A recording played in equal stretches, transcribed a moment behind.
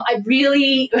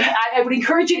I would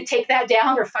encourage you to take that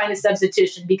down or find a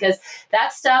substitution, because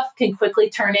that stuff can quickly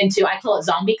turn into, I call it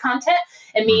zombie content.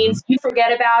 It means you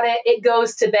forget about it. It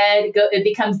goes to bed. It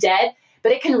becomes dead.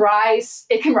 But it can rise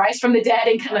from the dead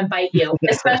and come and bite you,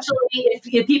 especially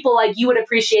if people like you would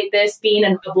appreciate this being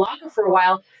a blogger for a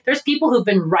while. There's people who've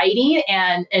been writing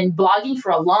and blogging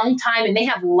for a long time, and they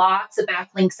have lots of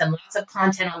backlinks and lots of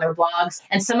content on their blogs.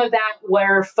 And some of that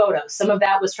were photos. Some of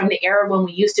that was from the era when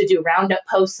we used to do roundup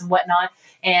posts and whatnot.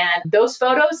 And those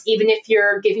photos, even if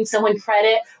you're giving someone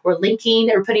credit or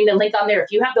linking or putting the link on there,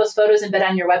 if you have those photos embedded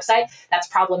on your website, that's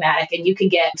problematic. And you can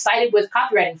get cited with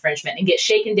copyright infringement and get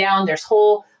shaken down. There's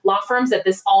whole law firms that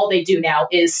all they do now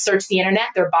is search the internet.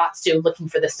 Their bots do, looking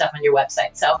for this stuff on your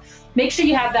website. So make sure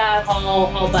you have that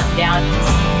all buttoned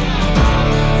down.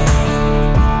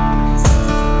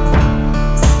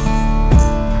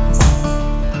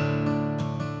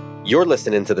 You're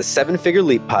listening to the 7-Figure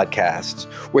Leap podcast.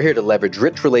 We're here to leverage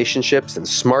rich relationships and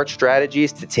smart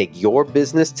strategies to take your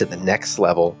business to the next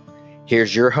level.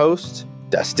 Here's your host,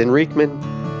 Dustin Rieckman.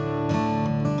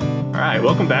 All right,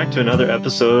 welcome back to another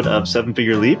episode of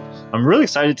 7-Figure Leap. I'm really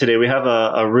excited today. We have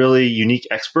a really unique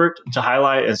expert to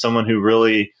highlight, and someone who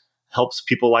really helps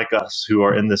people like us who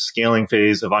are in the scaling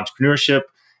phase of entrepreneurship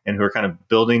and who are kind of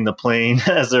building the plane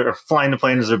or flying the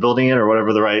plane as they're building it, or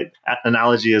whatever the right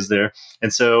analogy is there.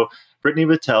 And so Brittany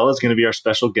Ratelle is going to be our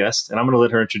special guest, and I'm going to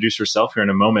let her introduce herself here in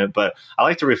a moment. But I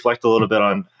like to reflect a little bit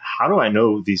on, how do I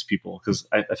know these people? Because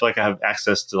I feel like I have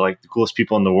access to like the coolest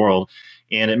people in the world.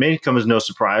 And it may come as no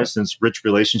surprise, since rich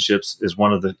relationships is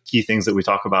one of the key things that we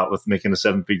talk about with making a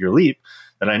 7-figure leap,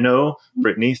 that I know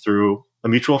Brittany through a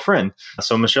mutual friend.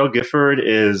 So Michelle Gifford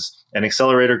is an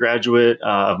accelerator graduate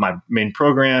of my main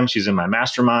program. She's in my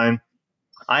mastermind.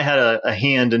 I had a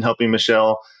hand in helping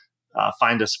Michelle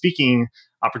find a speaking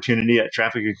opportunity at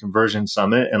Traffic and Conversion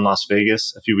Summit in Las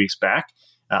Vegas a few weeks back.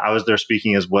 I was there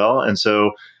speaking as well. And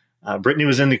so Brittany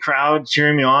was in the crowd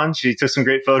cheering me on. She took some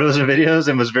great photos and videos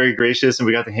and was very gracious. And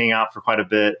we got to hang out for quite a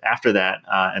bit after that.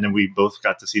 And then we both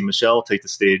got to see Michelle take the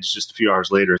stage just a few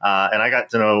hours later. And I got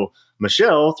to know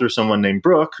Michelle through someone named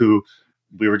Brooke, who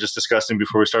we were just discussing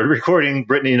before we started recording.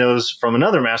 Brittany knows from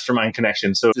another mastermind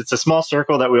connection. So it's a small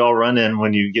circle that we all run in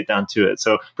when you get down to it.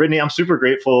 So Brittany, I'm super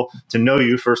grateful to know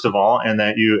you, first of all, and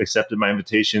that you accepted my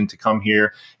invitation to come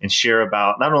here and share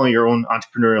about not only your own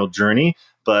entrepreneurial journey,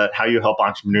 but how you help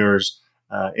entrepreneurs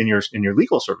in your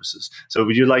legal services. So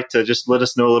would you like to just let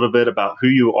us know a little bit about who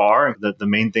you are and the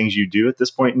main things you do at this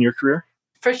point in your career?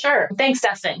 For sure. Thanks,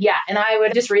 Dustin. Yeah. And I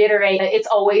would just reiterate, it's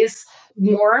always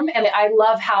warm. And I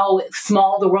love how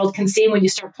small the world can seem when you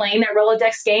start playing that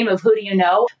Rolodex game of who do you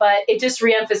know. But it just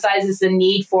reemphasizes the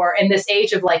need for, in this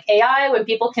age of like AI, when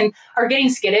people are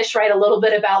getting skittish, right? A little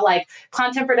bit about like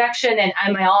content production, and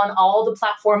am I on all the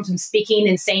platforms and speaking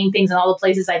and saying things in all the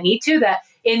places I need to, that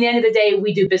in the end of the day,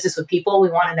 we do business with people we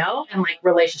want to know, and like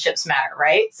relationships matter,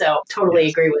 right? So totally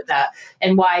agree with that,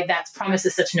 and why that promise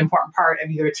is such an important part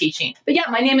of your teaching. But yeah,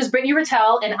 my name is Brittany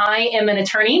Ratelle, and I am an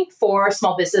attorney for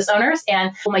small business owners.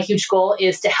 And my huge goal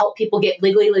is to help people get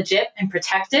legally legit and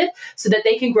protected so that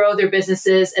they can grow their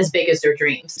businesses as big as their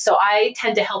dreams. So I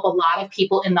tend to help a lot of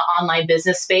people in the online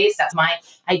business space. That's my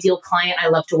ideal client I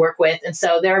love to work with. And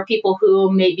so there are people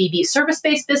who maybe be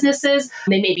service-based businesses.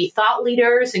 They may be thought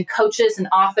leaders and coaches and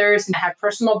authors and have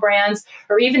personal brands,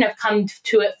 or even have come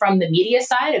to it from the media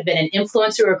side, have been an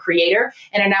influencer or creator,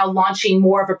 and are now launching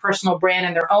more of a personal brand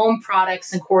and their own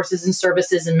products and courses and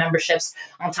services and memberships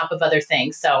on top of other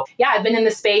things. So yeah, I've been in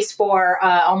the space for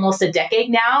almost a decade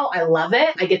now. I love it.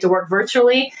 I get to work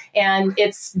virtually, and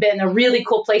it's been a really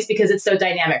cool place because it's so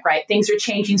dynamic, right? Things are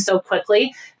changing so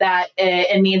quickly that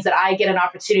it means that I get an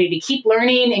opportunity to keep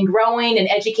learning and growing and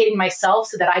educating myself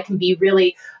so that I can be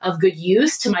really of good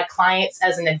use to my clients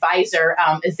as an advisor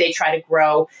as they try to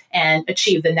grow and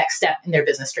achieve the next step in their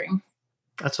business dream.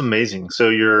 That's amazing. So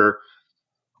you're,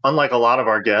 unlike a lot of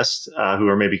our guests who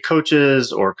are maybe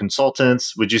coaches or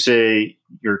consultants, would you say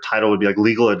your title would be like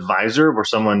legal advisor, where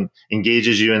someone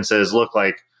engages you and says, look,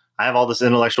 like I have all this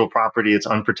intellectual property, it's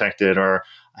unprotected, or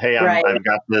hey, I've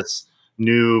got this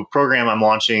new program I'm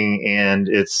launching and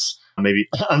it's maybe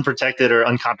unprotected or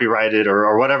uncopyrighted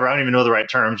or whatever. I don't even know the right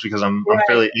terms because I'm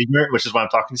fairly ignorant, which is why I'm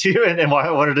talking to you and why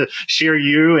I wanted to share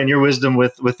you and your wisdom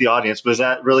with the audience. But is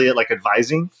that really like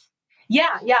advising?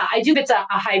 Yeah, I do. It's a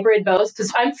hybrid both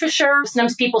because I'm for sure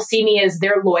sometimes people see me as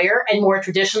their lawyer and more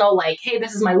traditional, like, hey,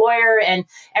 this is my lawyer, and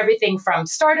everything from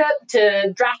startup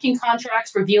to drafting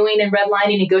contracts, reviewing and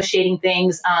redlining, negotiating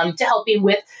things, to helping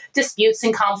with disputes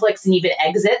and conflicts and even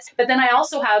exits. But then I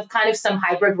also have kind of some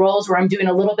hybrid roles where I'm doing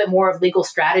a little bit more of legal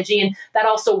strategy. And that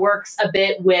also works a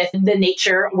bit with the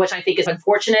nature, which I think is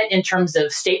unfortunate in terms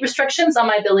of state restrictions on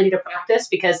my ability to practice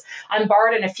because I'm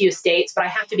barred in a few states, but I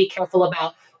have to be careful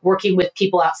about working with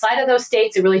people outside of those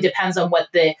states. It really depends on what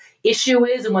the issue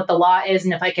is and what the law is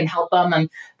and if I can help them. And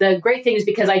the great thing is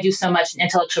because I do so much in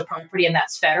intellectual property and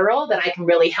that's federal that I can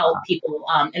really help people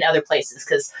in other places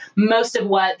because most of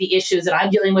what the issues that I'm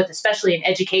dealing with, especially in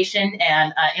education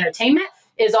and entertainment,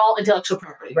 is all intellectual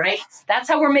property, right? That's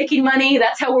how we're making money.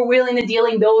 That's how we're wheeling and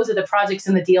dealing. Those are the projects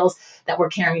and the deals that we're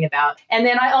caring about. And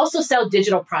then I also sell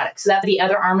digital products. So that's the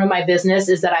other arm of my business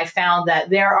is that I found that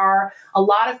there are a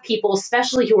lot of people,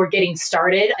 especially who are getting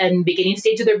started and beginning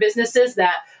stage of their businesses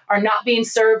that are not being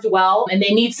served well and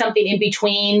they need something in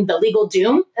between the legal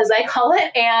doom, as I call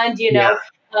it, and,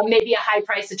 maybe a high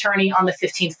price attorney on the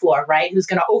 15th floor, right? Who's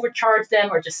going to overcharge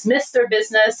them or dismiss their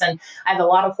business. And I have a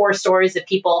lot of horror stories of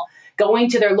people going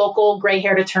to their local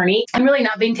gray-haired attorney and really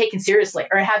not being taken seriously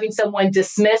or having someone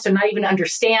dismiss or not even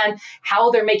understand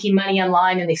how they're making money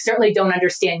online. And they certainly don't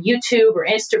understand YouTube or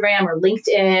Instagram or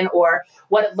LinkedIn or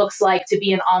what it looks like to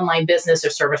be an online business or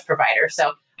service provider.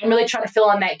 So I'm really trying to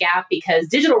fill in that gap because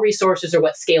digital resources are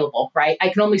what's scalable, right? I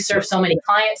can only serve so many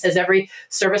clients, as every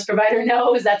service provider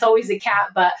knows. That's always a cap.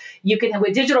 But you can,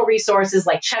 with digital resources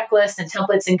like checklists and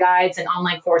templates and guides and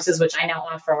online courses, which I now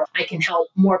offer, I can help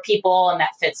more people, and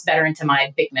that fits better into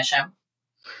my big mission.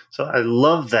 So I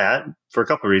love that for a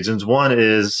couple of reasons. One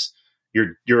is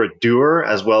you're a doer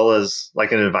as well as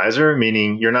like an advisor,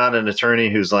 meaning you're not an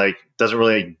attorney who's like doesn't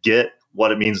really get what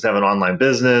it means to have an online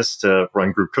business, to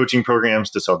run group coaching programs,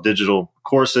 to sell digital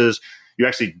courses. You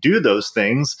actually do those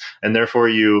things, and therefore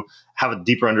you have a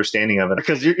deeper understanding of it.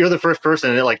 Because you're the first person,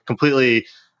 and it like completely,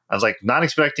 I was like not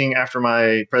expecting after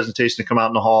my presentation to come out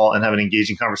in the hall and have an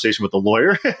engaging conversation with a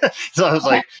lawyer. So I was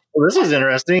like, well, this is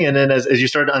interesting. And then as you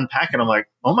started to unpack it, I'm like,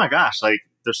 oh my gosh, like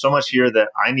there's so much here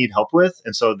that I need help with.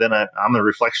 And so then I'm a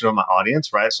reflection of my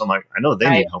audience, right? So I'm like, I know they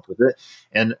need help with it.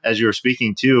 And as you were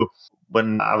speaking too,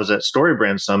 when I was at Story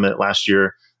Brand Summit last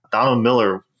year, Donald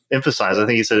Miller emphasized, I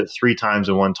think he said it 3 times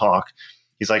in one talk.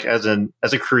 He's like, as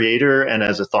a creator and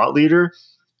as a thought leader,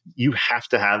 you have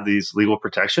to have these legal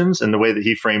protections. And the way that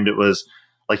he framed it was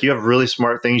like, you have really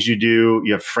smart things you do,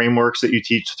 you have frameworks that you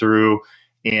teach through,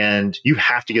 and you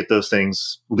have to get those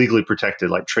things legally protected,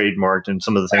 like trademarked and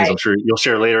some of the things I'm sure you'll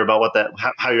share later about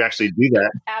how you actually do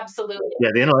that. Absolutely. Yeah,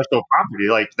 the intellectual property,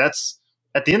 like that's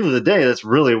at the end of the day, that's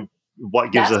really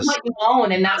what gives us what you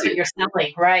own, and that's what you're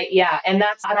selling, right? Yeah. And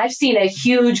I've seen a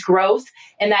huge growth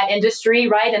in that industry,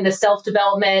 right? And the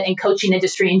self-development and coaching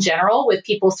industry in general with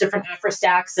people's different offer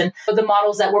stacks and the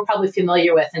models that we're probably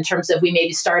familiar with in terms of we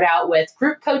maybe start out with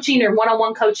group coaching or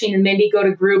one-on-one coaching and maybe go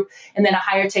to group and then a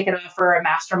higher ticket offer, a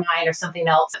mastermind or something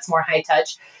else that's more high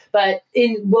touch. But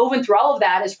woven through all of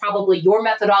that is probably your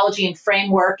methodology and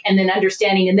framework and then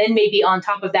understanding. And then maybe on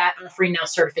top of that, offering now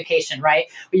certification, right?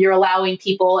 Where you're allowing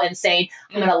people and saying,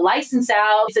 I'm going to license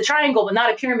out. It's a triangle, but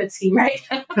not a pyramid scheme, right?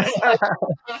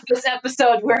 This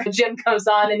episode where Jim comes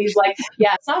on and he's like,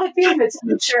 yeah, it's not a pyramid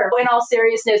scheme, sure. In all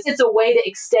seriousness, it's a way to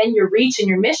extend your reach and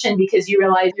your mission because you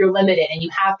realize you're limited and you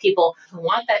have people who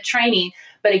want that training.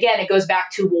 But again, it goes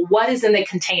back to, well, what is in the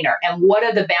container and what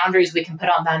are the boundaries we can put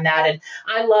on that? And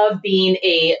I love being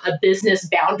a business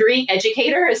boundary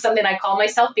educator is something I call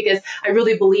myself because I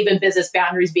really believe in business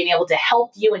boundaries being able to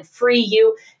help you and free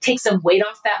you, take some weight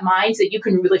off that mind so that you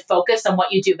can really focus on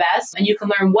what you do best and you can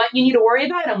learn what you need to worry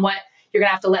about and what you're going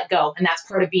to have to let go. And that's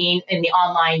part of being in the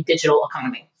online digital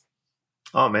economy.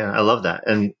 Oh, man, I love that.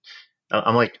 And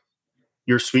I'm like,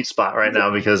 your sweet spot right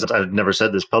now because I've never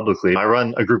said this publicly. I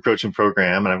run a group coaching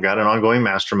program and I've got an ongoing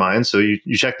mastermind. So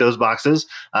you check those boxes.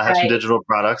 I have some digital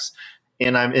products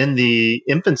and I'm in the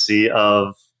infancy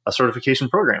of a certification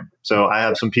program. So I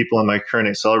have some people in my current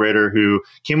accelerator who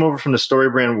came over from the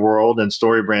StoryBrand world, and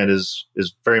StoryBrand is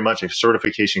very much a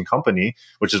certification company,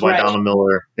 which is why Donald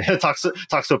Miller talks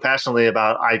so passionately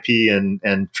about IP and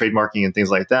trademarking and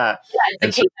things like that. Yeah,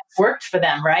 it's a case that's worked for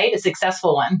them, right? A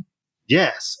successful one.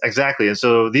 Yes, exactly. And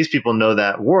so these people know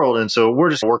that world. And so we're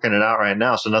just working it out right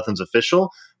now. So nothing's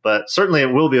official, but certainly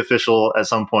it will be official at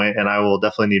some point. And I will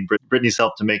definitely need Brittany's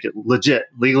help to make it legit,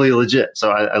 legally legit.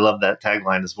 So I love that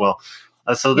tagline as well.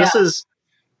 So this is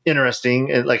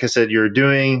interesting. And like I said, you're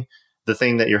doing the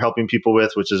thing that you're helping people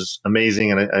with, which is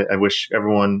amazing. And I wish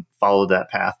everyone followed that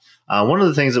path. One of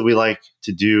the things that we like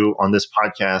to do on this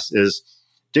podcast is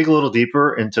dig a little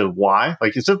deeper into why.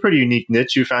 Like, it's a pretty unique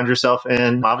niche you found yourself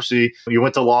in. Obviously, you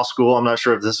went to law school. I'm not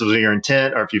sure if this was your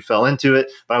intent or if you fell into it,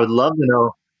 but I would love to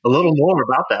know a little more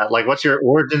about that. Like, what's your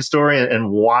origin story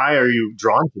and why are you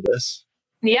drawn to this?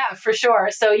 Yeah, for sure.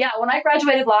 So yeah, when I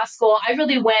graduated law school, I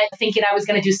really went thinking I was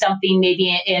going to do something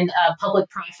maybe in a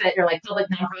public profit or like public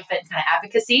nonprofit kind of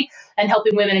advocacy and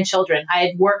helping women and children. I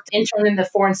had worked intern in the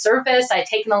Foreign Service. I had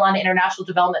taken a lot of international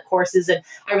development courses, and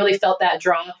I really felt that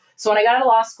draw. So when I got out of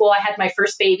law school, I had my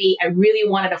first baby. I really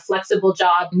wanted a flexible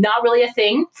job, not really a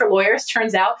thing for lawyers,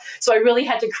 turns out. So I really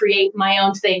had to create my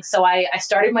own thing. So I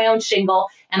started my own shingle,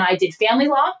 and I did family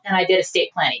law and I did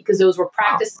estate planning because those were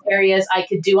practice areas I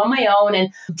could do on my own,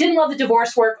 and didn't love the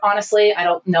divorce work, honestly. I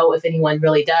don't know if anyone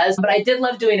really does, but I did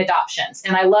love doing adoptions,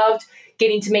 and I loved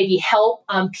getting to maybe help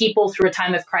people through a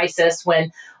time of crisis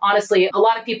when honestly, a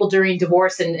lot of people during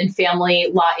divorce and family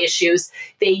law issues,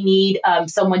 they need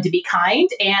someone to be kind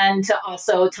and to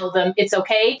also tell them it's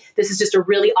okay. This is just a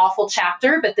really awful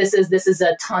chapter, but this is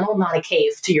a tunnel, not a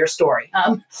cave to your story.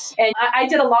 And I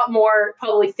did a lot more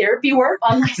probably therapy work,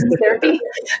 unlicensed therapy,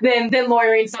 than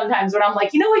lawyering sometimes when I'm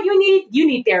like, you know what, you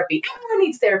need therapy. Everyone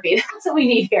needs therapy. That's what we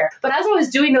need here. But as I was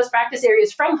doing those practice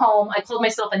areas from home, I called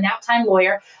myself a nap time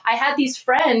lawyer. I had these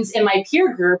friends in my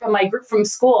peer group, in my group from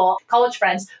school, college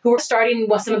friends, who were starting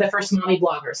with some of the first mommy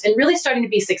bloggers and really starting to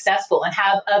be successful and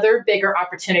have other bigger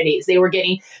opportunities. They were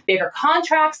getting bigger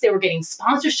contracts. They were getting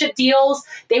sponsorship deals.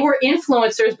 They were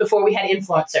influencers before we had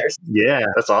influencers. Yeah,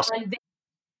 that's awesome. And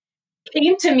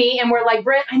came to me and were like,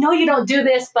 Britt, I know you don't do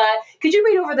this, but could you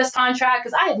read over this contract?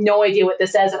 Because I have no idea what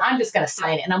this says, and I'm just going to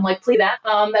sign it. And I'm like, please,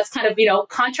 that's kind of,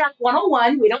 contract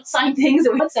 101. We don't sign things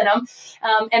and we don't send them.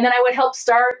 And then I would help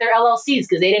start their LLCs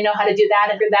because they didn't know how to do that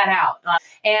and figure that out.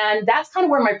 And that's kind of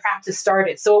where my practice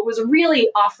started. So it was really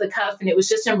off the cuff, and it was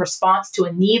just in response to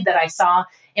a need that I saw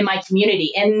in my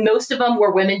community. And most of them were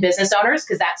women business owners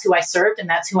because that's who I served and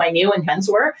that's who I knew and friends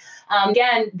were.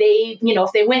 Again, they,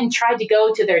 if they went and tried to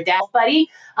go to their dad buddy,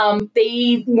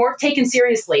 they weren't taken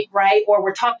seriously, right? Or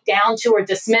were talked down to or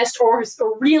dismissed or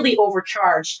really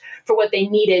overcharged for what they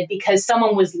needed because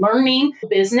someone was learning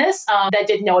business that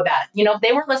didn't know about it.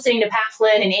 They weren't listening to Pat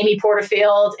Flynn and Amy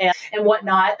Porterfield and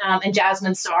whatnot and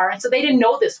Jasmine Star. And so they didn't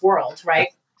know this world, right?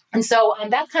 And so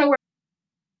that's kind of where.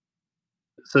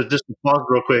 So just to pause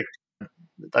real quick,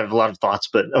 I have a lot of thoughts,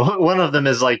 but one of them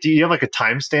is like, do you have like a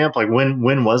timestamp? Like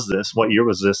when was this? What year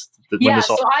was this?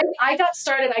 So I got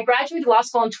started, I graduated law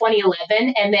school in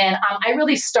 2011. And then I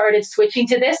really started switching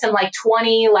to this in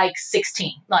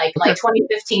 2016, like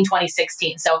 2015,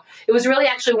 2016. So it was really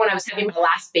actually when I was having my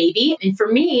last baby. And for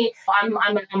me,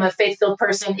 I'm a faith-filled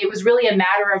person. It was really a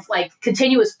matter of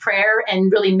continuous prayer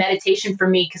and really meditation for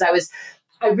me because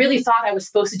I really thought I was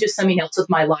supposed to do something else with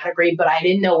my law degree, but I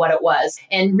didn't know what it was.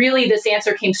 And really, this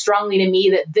answer came strongly to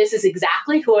me that this is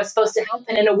exactly who I was supposed to help.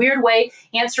 And in a weird way,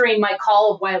 answering my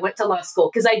call of why I went to law school,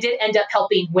 because I did end up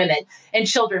helping women and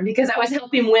children, because I was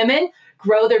helping women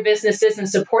grow their businesses and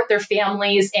support their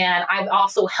families. And I've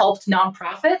also helped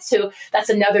nonprofits who, that's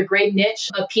another great niche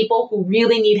of people who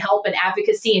really need help and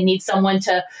advocacy and need someone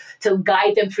to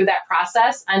guide them through that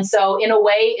process. And so in a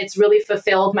way, it's really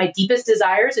fulfilled my deepest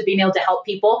desires of being able to help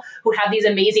people who have these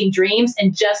amazing dreams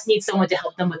and just need someone to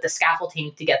help them with the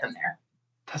scaffolding to get them there.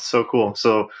 That's so cool.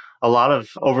 So a lot of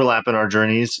overlap in our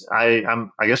journeys. I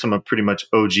guess I'm a pretty much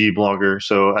OG blogger.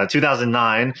 So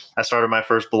 2009, I started my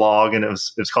first blog, and it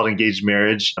was called Engaged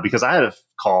Marriage because I had a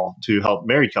call to help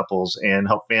married couples and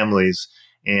help families.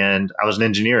 And I was an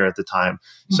engineer at the time.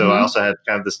 So I also had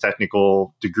kind of this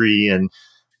technical degree. And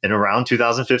around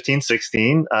 2015,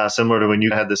 16, similar to when you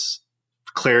had this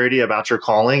clarity about your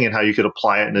calling and how you could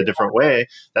apply it in a different way,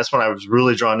 that's when I was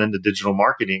really drawn into digital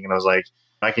marketing. And I was like,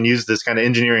 I can use this kind of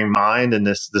engineering mind and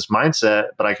this mindset,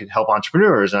 but I could help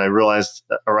entrepreneurs. And I realized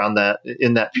around that,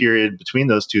 in that period between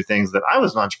those two things, that I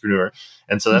was an entrepreneur.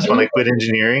 And so that's when I quit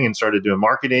engineering and started doing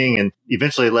marketing, and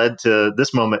eventually led to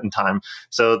this moment in time.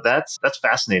 So that's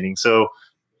fascinating. So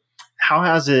how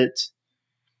has it,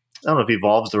 I don't know if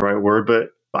evolve is the right word, but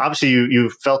obviously you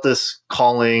felt this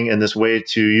calling and this way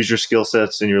to use your skill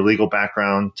sets and your legal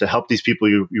background to help these people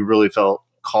you really felt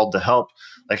called to help.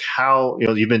 Like how,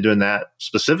 you've been doing that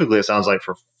specifically, it sounds like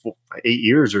for 8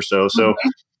 years or so. So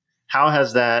how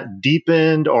has that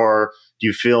deepened, or do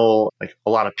you feel like a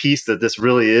lot of peace that this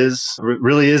really is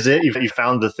it? You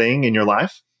found the thing in your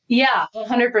life? Yeah,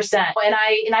 100%. And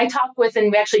I talk with, and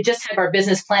we actually just had our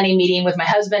business planning meeting with my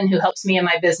husband who helps me in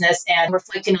my business and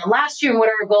reflecting on last year and what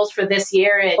are our goals for this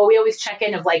year. And we always check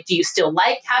in of like, do you still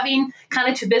like having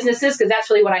kind of two businesses? Because that's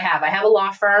really what I have. I have a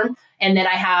law firm and then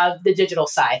I have the digital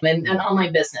side and an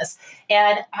online business.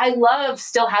 And I love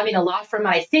still having a law firm.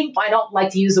 And I think I don't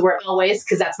like to use the word always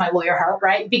because that's my lawyer heart,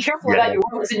 right? Be careful about your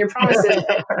words and your promises.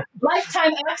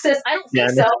 Lifetime access, I don't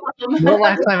think so. No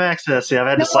lifetime access. Yeah, I've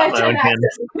had to slap my own hand.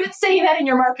 Quit saying that in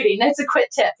your marketing. That's a quit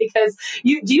tip because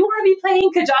do you want to be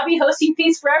paying Kajabi hosting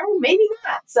fees forever? Maybe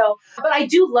not. So, but I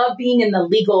do love being in the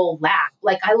legal lab.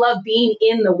 Like I love being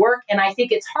in the work. And I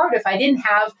think it's hard if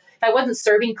I wasn't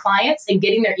serving clients and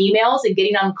getting their emails and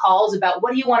getting on calls about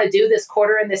what do you want to do this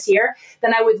quarter and this year,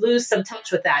 then I would lose some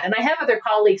touch with that. And I have other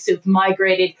colleagues who've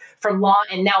migrated from law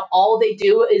and now all they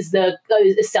do is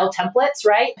sell templates,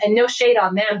 right? And no shade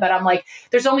on them, but I'm like,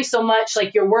 there's only so much,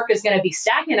 like your work is going to be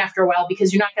stagnant after a while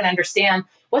because you're not going to understand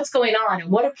what's going on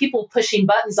and what are people pushing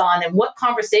buttons on and what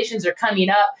conversations are coming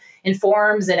up in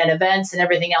forums and at events and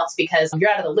everything else because you're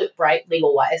out of the loop, right?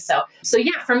 Legal wise. So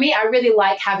yeah, for me, I really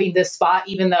like having this spot,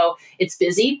 even though it's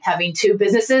busy, having two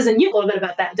businesses. And you a little bit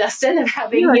about that, Dustin, of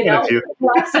having,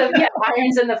 lots of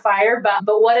irons in the fire,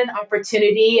 but what an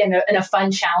opportunity and a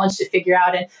fun challenge to figure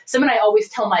out. And something I always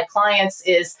tell my clients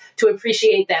is to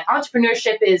appreciate that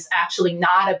entrepreneurship is actually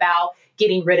not about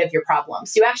getting rid of your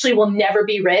problems. You actually will never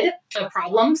be rid of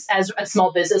problems as a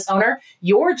small business owner.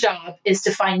 Your job is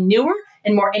to find newer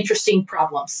and more interesting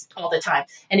problems all the time.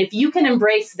 And if you can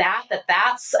embrace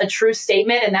that's a true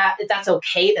statement and that's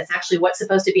okay, that's actually what's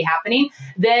supposed to be happening,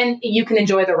 then you can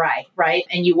enjoy the ride, right?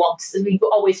 And you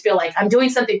always feel like I'm doing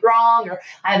something wrong or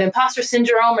I have imposter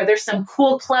syndrome or there's some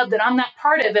cool club that I'm not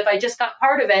part of. If I just got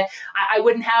part of it, I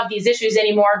wouldn't have these issues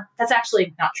anymore. That's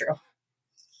actually not true.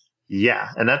 Yeah.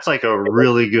 And that's like a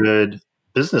really good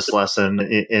business lesson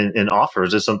in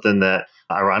offers. Is something that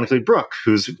ironically Brooke,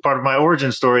 who's part of my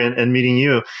origin story and meeting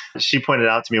you, she pointed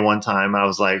out to me one time. I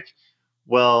was like,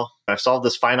 well, I've solved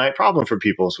this finite problem for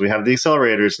people. So we have the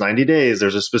accelerator, it's 90 days.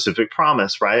 There's a specific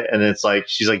promise, right? And it's like,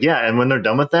 she's like, yeah. And when they're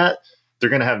done with that, they're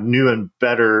going to have new and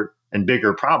better and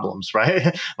bigger problems,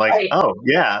 right? Like, right. Oh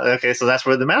yeah. Okay. So that's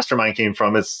where the mastermind came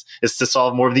from. It's to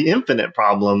solve more of the infinite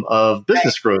problem of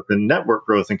business growth and network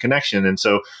growth and connection. And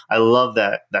so I love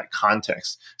that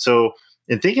context. So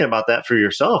in thinking about that for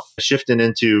yourself, shifting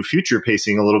into future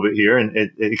pacing a little bit here, and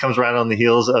it comes right on the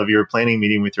heels of your planning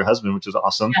meeting with your husband, which is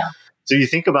awesome. Yeah. So you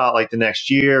think about like the next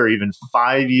year or even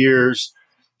 5 years,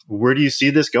 where do you see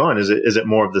this going? Is it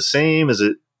more of the same? Is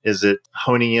it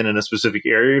honing in a specific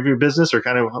area of your business, or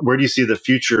kind of where do you see the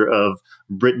future of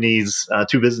Brittany's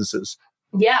two businesses?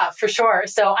 Yeah, for sure.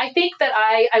 So I think that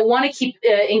I want to keep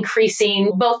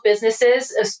increasing both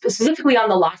businesses, specifically on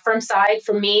the law firm side.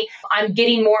 For me, I'm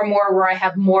getting more and more where I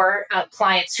have more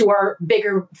clients who are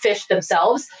bigger fish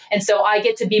themselves. And so I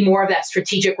get to be more of that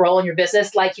strategic role in your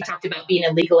business, like you talked about being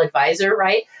a legal advisor,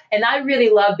 right? And I really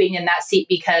love being in that seat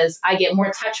because I get more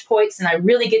touch points and I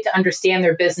really get to understand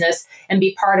their business and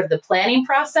be part of the planning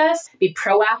process, be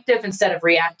proactive instead of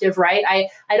reactive, right?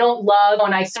 I don't love,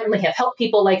 and I certainly have helped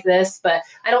people like this, but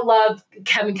I don't love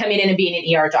coming in and being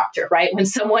an ER doctor, right? When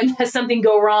someone has something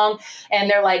go wrong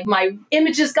and they're like, my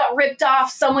images got ripped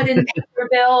off, someone didn't pay their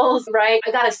bills, right?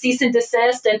 I got a cease and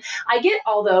desist. And I get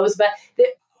all those, but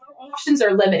options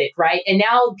are limited, right? And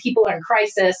now people are in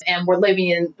crisis and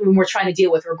we're trying to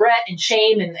deal with regret and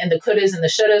shame and the couldas and the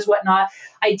shouldas, whatnot.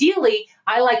 Ideally,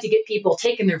 I like to get people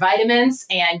taking their vitamins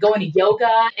and going to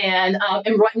yoga and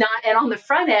whatnot, and on the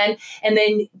front end, and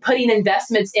then putting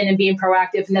investments in and being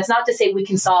proactive. And that's not to say we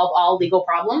can solve all legal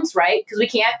problems, right? Because we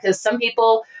can't, because some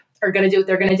people are going to do what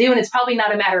they're going to do. And it's probably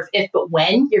not a matter of if, but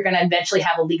when you're going to eventually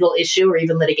have a legal issue or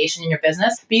even litigation in your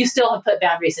business, but you still have put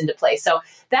boundaries into place. So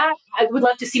that I would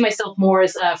love to see myself more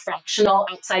as a fractional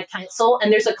outside counsel.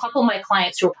 And there's a couple of my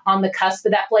clients who are on the cusp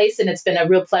of that place. And it's been a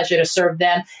real pleasure to serve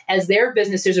them as their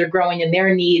businesses are growing and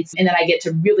their needs. And then I get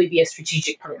to really be a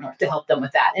strategic partner to help them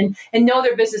with that and know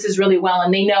their businesses really well.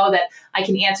 And they know that I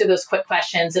can answer those quick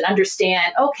questions and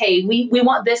understand, okay, we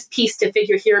want this piece to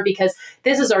figure here because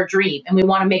this is our dream. And we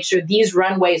want to make sure these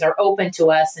runways are open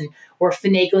to us and we're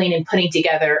finagling and putting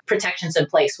together protections in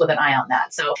place with an eye on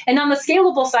that. So, and on the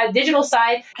scalable side, digital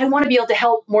side, I want to be able to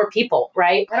help more people,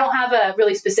 right? I don't have a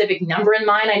really specific number in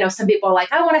mind. I know some people are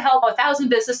like, I want to help 1,000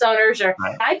 business owners, or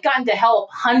right. I've gotten to help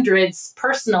hundreds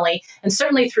personally, and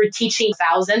certainly through teaching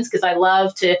thousands, because I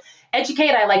love to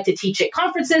educate. I like to teach at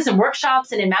conferences and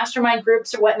workshops and in mastermind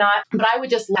groups or whatnot. But I would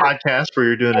just love Podcast where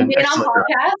you're doing and an being on excellent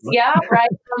podcasts, job. yeah, right.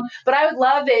 But I would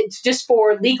love it just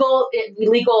for legal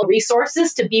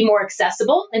resources to be more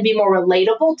accessible and be more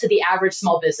relatable to the average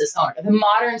small business owner, the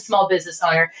modern small business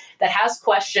owner that has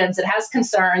questions, that has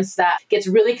concerns, that gets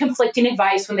really conflicting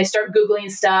advice when they start Googling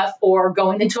stuff or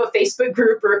going into a Facebook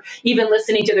group or even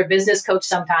listening to their business coach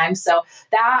sometimes. So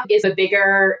that is a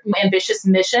bigger, ambitious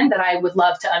mission that I would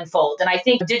love to unfold. And I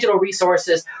think digital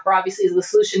resources are obviously the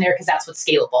solution there because that's what's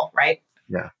scalable, right?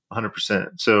 Yeah,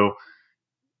 100%. So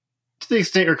to the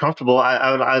extent you're comfortable,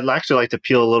 I'd actually like to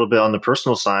peel a little bit on the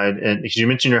personal side. And because you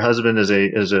mentioned your husband is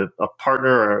a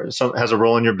partner or has a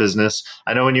role in your business.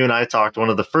 I know when you and I talked, one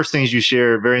of the first things you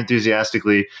shared very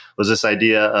enthusiastically was this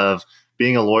idea of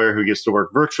being a lawyer who gets to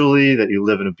work virtually, that you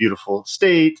live in a beautiful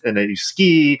state and that you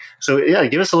ski. So yeah,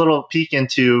 give us a little peek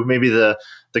into maybe the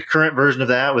current version of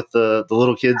that with the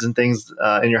little kids and things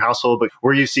in your household, but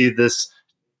where you see this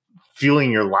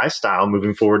fueling your lifestyle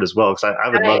moving forward as well. Because I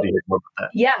would love Right. to hear more about that.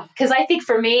 Yeah, because I think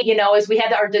for me, as we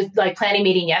had our planning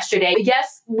meeting yesterday,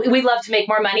 yes, we love to make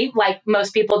more money like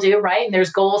most people do, right? And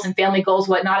there's goals and family goals,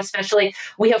 whatnot, especially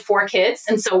we have 4 kids.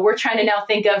 And so we're trying to now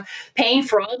think of paying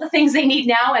for all the things they need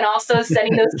now and also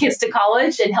sending those kids to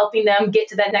college and helping them get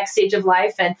to that next stage of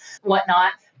life and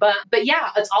whatnot. But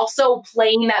yeah, it's also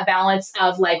playing that balance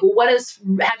of like, what does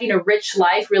having a rich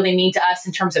life really mean to us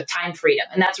in terms of time freedom?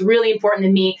 And that's really important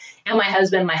to me and my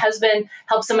husband. My husband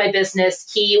helps in my business.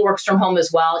 He works from home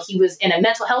as well. He was in a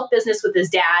mental health business with his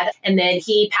dad, and then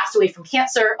he passed away from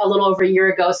cancer a little over a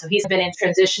year ago. So he's been in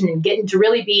transition and getting to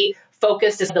really be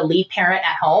focused as the lead parent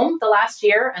at home the last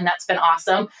year, and that's been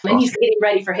awesome. And he's getting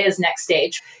ready for his next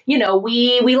stage.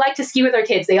 We like to ski with our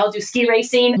kids. They all do ski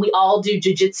racing. We all do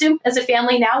jujitsu as a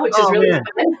family now, which is really fun.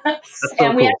 That's so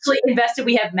And we cool. actually invested.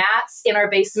 We have mats in our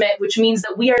basement, which means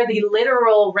that we are the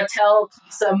literal Ratelle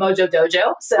Mojo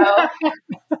Dojo. So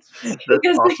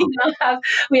because awesome.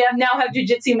 we now have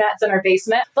jujitsu mats in our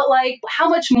basement. But like, how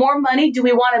much more money do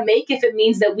we want to make if it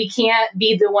means that we can't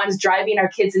be the ones driving our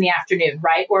kids in the afternoon,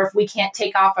 right? Or if we can't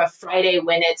take off a Friday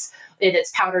when it's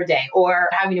powder day, or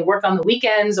having to work on the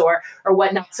weekends or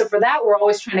whatnot. So for that, we're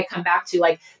always trying to come back to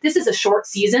like, this is a short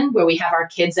season where we have our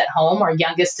kids at home. Our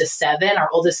youngest is 7, our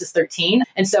oldest is 13.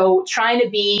 And so trying to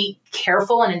be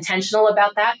careful and intentional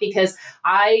about that, because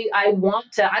I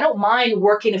don't mind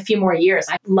working a few more years.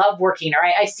 I love working, or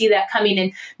I see that coming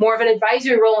in more of an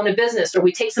advisory role in a business, or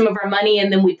we take some of our money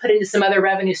and then we put into some other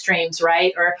revenue streams,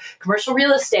 right? Or commercial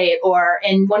real estate, or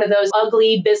in one of those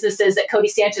ugly businesses that Cody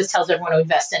Sanchez tells everyone to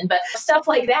invest in. But stuff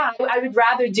like that, I would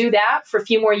rather do that for a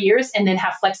few more years and then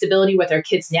have flexibility with our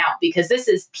kids now, because this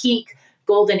is peak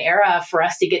golden era for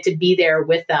us to get to be there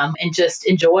with them and just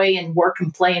enjoy and work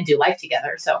and play and do life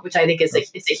together. So, which I think is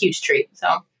it's a huge treat. So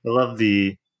I love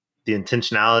the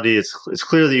intentionality. It's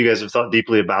clear that you guys have thought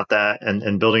deeply about that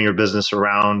and building your business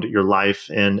around your life.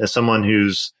 And as someone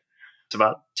who's it's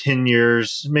about 10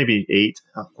 years, maybe 8,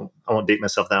 I won't date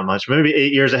myself that much, maybe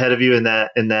 8 years ahead of you in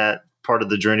that part of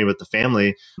the journey with the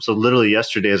family. So literally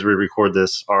yesterday, as we record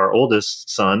this, our oldest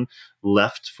son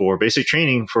left for basic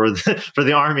training for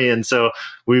the Army. And so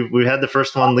we had the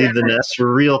first one leave the nest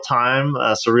for real time,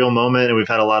 a surreal moment. And we've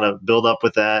had a lot of build up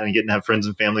with that and getting to have friends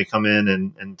and family come in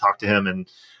and talk to him. And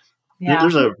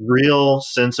there's a real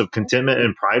sense of contentment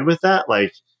and pride with that.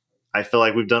 Like, I feel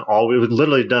like we've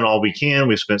literally done all we can.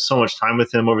 We've spent so much time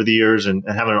with him over the years, and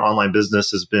having an online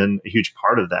business has been a huge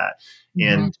part of that.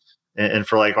 mm-hmm. And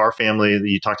for like our family,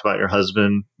 you talked about your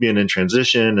husband being in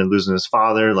transition and losing his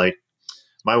father. Like,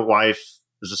 my wife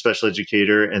is a special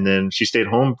educator, and then she stayed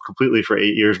home completely for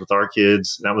 8 years with our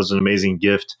kids. That was an amazing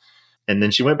gift. And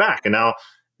then she went back, and now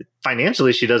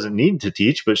financially she doesn't need to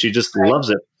teach, but she just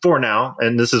loves it for now.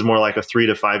 And this is more like a 3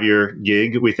 to 5 year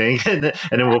gig, we think. And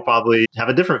then we'll probably have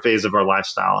a different phase of our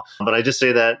lifestyle. But I just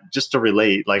say that just to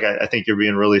relate, like, I think you're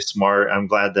being really smart. I'm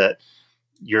glad that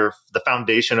the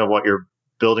foundation of what you're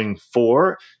building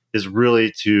for is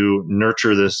really to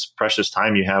nurture this precious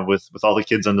time you have with all the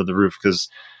kids under the roof. Because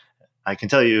I can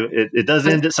tell you, it does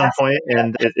end at some point,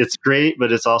 and it's great,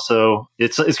 but it's also,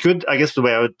 it's good. I guess the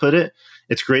way I would put it,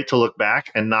 it's great to look back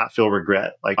and not feel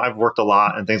regret. Like, I've worked a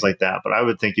lot and things like that, but I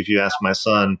would think if you ask my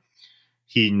son,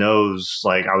 he knows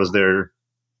like I was there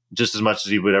just as much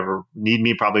as he would ever need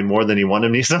me, probably more than he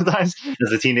wanted me sometimes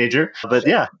as a teenager. But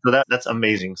yeah, so that's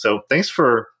amazing. So thanks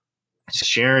for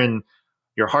sharing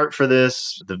your heart for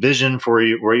this, the vision for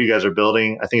you, where you guys are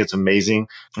building. I think it's amazing.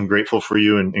 I'm grateful for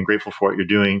you and grateful for what you're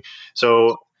doing.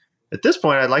 So at this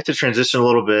point, I'd like to transition a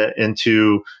little bit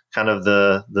into kind of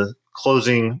the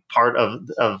closing part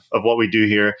of what we do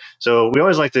here. So we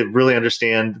always like to really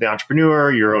understand the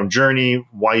entrepreneur, your own journey,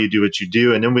 why you do what you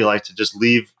do. And then we like to just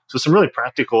leave with some really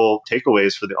practical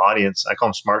takeaways for the audience. I call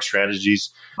them smart strategies.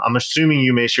 I'm assuming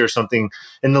you may share something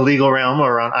in the legal realm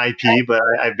or around IP, but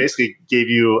I basically gave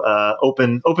you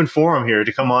open forum here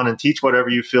to come on and teach whatever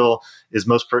you feel is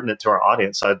most pertinent to our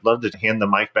audience. So I'd love to hand the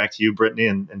mic back to you, Brittany,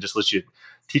 and just let you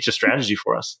teach a strategy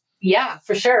for us. Yeah,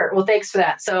 for sure. Well, thanks for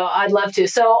that. So I'd love to.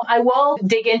 So I will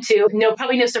dig into,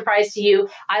 probably no surprise to you.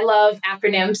 I love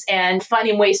acronyms and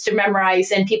finding ways to memorize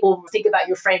and people think about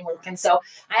your framework. And so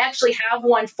I actually have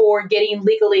one for getting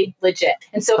legally legit.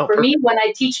 And so for me, when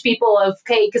I teach people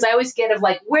because I always get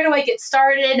where do I get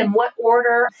started and what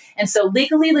order? And so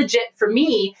legally legit for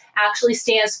me actually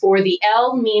stands for the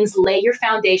L means lay your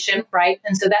foundation, right?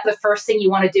 And so that's the first thing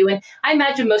you want to do. And I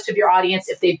imagine most of your audience,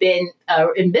 if they've been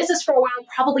in business for a while,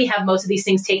 probably have most of these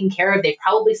things taken care of. They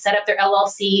probably set up their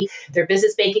LLC, their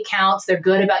business bank accounts. They're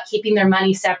good about keeping their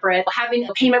money separate, having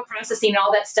a payment processing and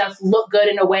all that stuff look good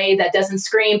in a way that doesn't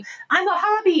scream, I'm a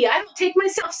hobby. I don't take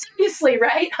myself seriously,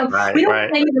 right? We don't want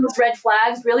any of those red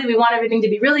flags. Really, we want everything to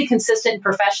be really consistent and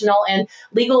professional. And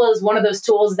legal is one of those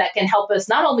tools that can help us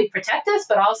not only protect us,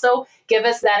 but also give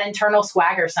us that internal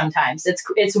swagger sometimes.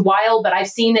 It's wild, but I've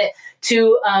seen it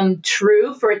too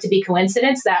true for it to be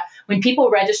coincidence that when people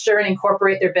register and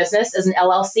incorporate their business as an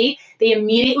LLC, they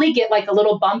immediately get a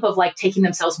little bump of taking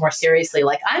themselves more seriously.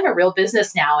 I'm a real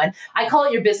business now, and I call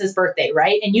it your business birthday,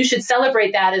 right? And you should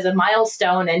celebrate that as a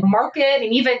milestone and mark it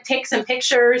and even take some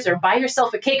pictures or buy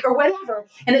yourself a cake or whatever.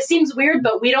 And it seems weird,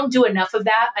 but we don't do enough of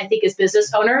that, I think, as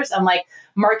business owners. I'm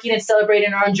marking and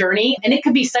celebrating our own journey. And it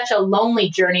could be such a lonely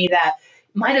journey that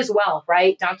might as well,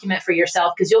 right? Document for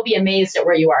yourself because you'll be amazed at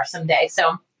where you are someday.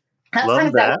 So that's Love kind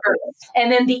of that purpose.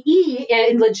 And then the E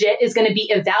in legit is going to be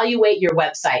evaluate your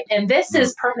website. And this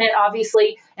is pertinent,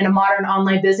 obviously, in a modern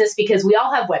online business because we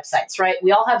all have websites, right?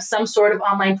 We all have some sort of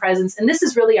online presence. And this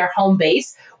is really our home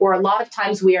base where a lot of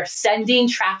times we are sending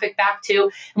traffic back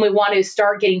to, and we want to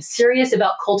start getting serious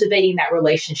about cultivating that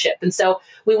relationship. And so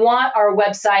we want our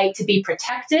website to be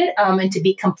protected and to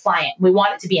be compliant. We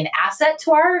want it to be an asset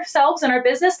to ourselves and our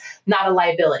business, not a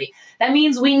liability. That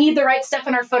means we need the right stuff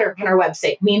in our footer on our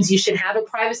website. It means you should have a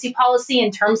privacy policy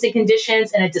and terms and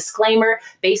conditions and a disclaimer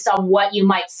based on what you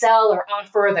might sell or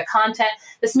offer, the content.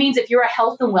 This means if you're a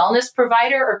health and wellness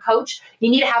provider or coach,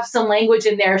 you need to have some language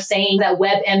in there saying that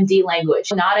WebMD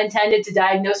language, not intended to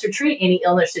diagnose or treat any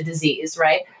illness or disease,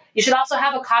 right? You should also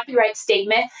have a copyright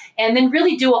statement and then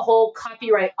really do a whole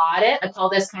copyright audit. I call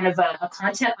this kind of a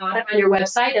content audit on your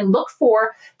website and look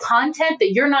for content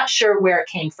that you're not sure where it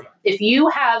came from. If you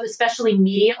have especially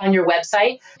media on your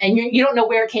website and you don't know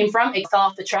where it came from, it fell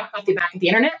off the truck, off the back of the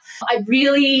internet, I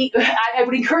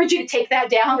would encourage you to take that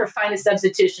down or find a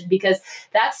substitution because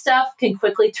that stuff can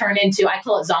quickly turn into, I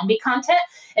call it zombie content.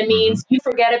 It means you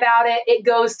forget about it, it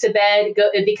goes to bed,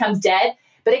 it becomes dead.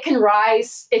 But it can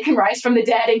rise from the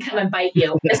dead and come and bite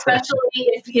you, especially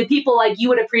if people like you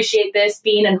would appreciate this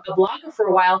being a blogger for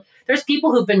a while. There's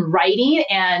people who've been writing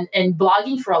and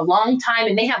blogging for a long time,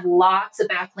 and they have lots of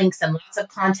backlinks and lots of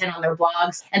content on their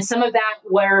blogs. And some of that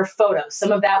were photos.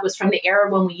 Some of that was from the era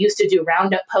when we used to do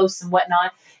roundup posts and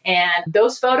whatnot. And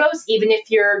those photos, even if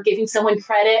you're giving someone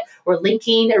credit or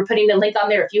linking or putting the link on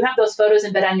there, if you have those photos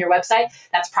embedded on your website,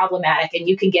 that's problematic. And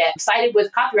you can get cited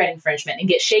with copyright infringement and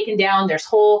get shaken down. There's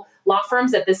whole law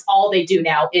firms that all they do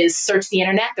now is search the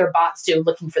internet. They're bots too,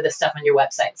 looking for this stuff on your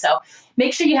website. So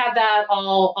make sure you have that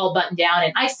all buttoned down.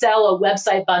 And I sell a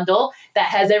website bundle that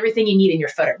has everything you need in your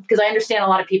footer. Because I understand a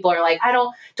lot of people are like,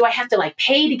 do I have to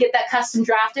pay to get that custom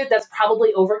drafted? That's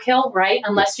probably overkill, right?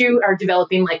 Unless you are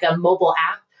developing a mobile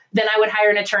app. Then I would hire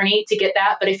an attorney to get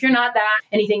that. But if you're not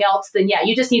anything else, then yeah,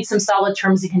 you just need some solid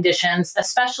terms and conditions,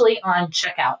 especially on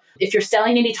checkout. If you're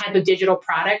selling any type of digital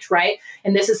product, right?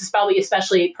 And this is probably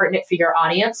especially pertinent for your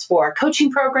audience for a coaching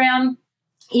program,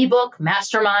 ebook,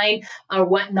 mastermind, or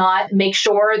whatnot, make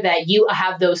sure that you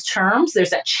have those terms.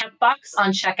 There's a checkbox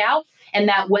on checkout, and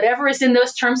that whatever is in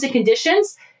those terms and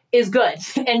conditions is good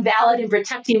and valid and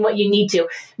protecting what you need to.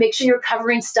 Make sure you're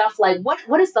covering stuff like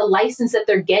what is the license that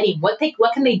they're getting? What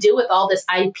can they do with all this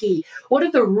IP? What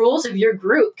are the rules of your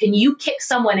group? Can you kick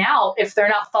someone out if they're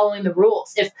not following the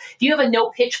rules? If you have a no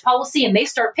pitch policy and they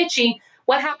start pitching,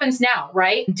 what happens now,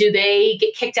 right? Do they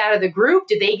get kicked out of the group?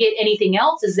 Do they get anything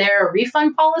else? Is there a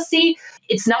refund policy?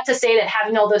 It's not to say that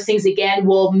having all those things again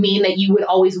will mean that you would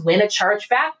always win a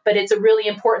chargeback, but it's a really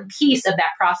important piece of that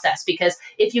process because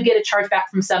if you get a chargeback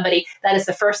from somebody, that is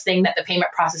the first thing that the payment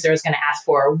processor is going to ask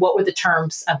for. What were the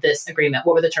terms of this agreement?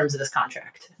 What were the terms of this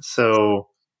contract? So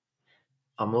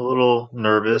I'm a little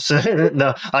nervous.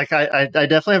 No, like I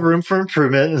definitely have room for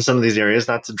improvement in some of these areas,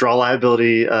 not to draw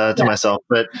liability to myself,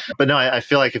 but no, I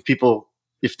feel like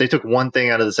if they took one thing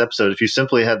out of this episode, if you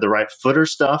simply had the right footer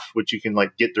stuff, which you can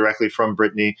like get directly from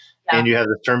Brittany, and you have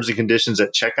the terms and conditions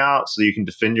at checkout, so you can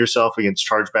defend yourself against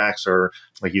chargebacks or,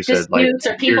 like you said, like disputes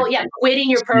or people, quitting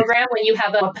your program when you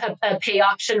have a pay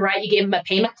option, right? You gave them a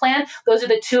payment plan. Those are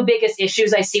the two biggest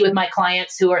issues I see with my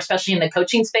clients who are especially in the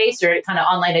coaching space or kind of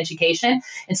online education.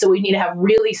 And so we need to have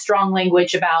really strong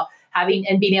language about having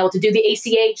and being able to do the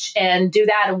ACH and do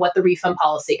that and what the refund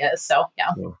policy is. So,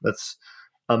 Well, that's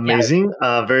amazing.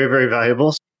 Very, very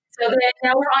valuable. So then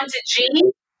now we're on to G.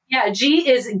 Yeah, G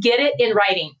is get it in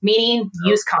writing, meaning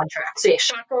use contracts. So yeah,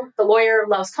 shocker, the lawyer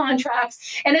loves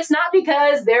contracts. And it's not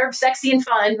because they're sexy and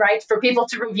fun, right, for people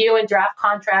to review and draft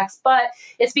contracts, but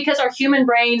it's because our human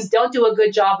brains don't do a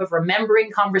good job of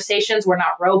remembering conversations. We're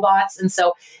not robots. And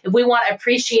so if we want to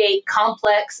appreciate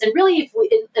complex, and really,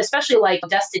 especially like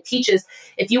Dustin teaches,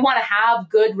 if you want to have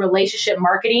good relationship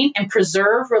marketing and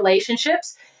preserve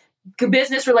relationships,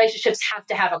 business relationships have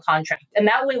to have a contract. And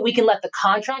that way we can let the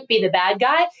contract be the bad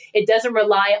guy. It doesn't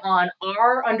rely on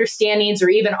our understandings or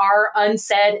even our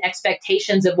unsaid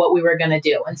expectations of what we were going to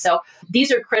do. And so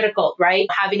these are critical, right?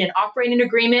 Having an operating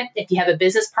agreement, if you have a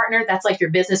business partner, that's like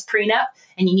your business prenup.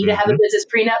 And you need to have a business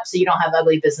prenup so you don't have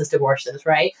ugly business divorces,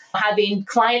 right? Having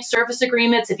client service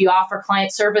agreements, if you offer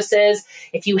client services,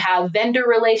 if you have vendor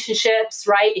relationships,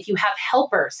 right? If you have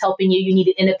helpers helping you, you need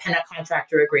an independent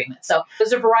contractor agreement. So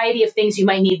there's a variety of things you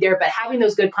might need there, but having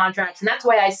those good contracts, and that's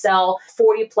why I sell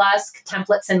 40 plus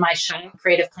templates in my shop,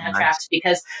 creative contracts,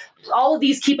 because all of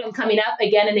these keep on coming up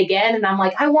again and again. And I'm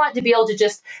like, I want to be able to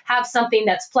just have something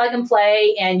that's plug and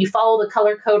play and you follow the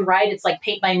color code right. It's like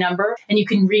paint by number and you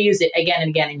can reuse it again and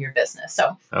again in your business.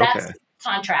 So that's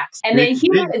contracts. And then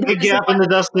here, big gap in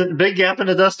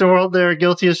the Dustin world there.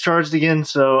 Guilty as charged again.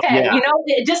 So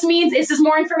it just means it's just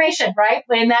more information, right?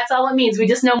 And that's all it means. We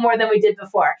just know more than we did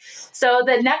before. So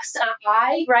the next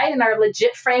I, right, in our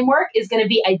legit framework is going to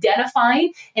be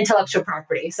identifying intellectual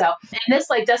property. So, and this,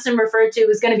 like Dustin referred to,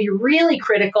 is going to be really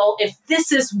critical if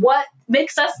this is what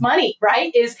makes us money,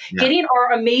 right? Is getting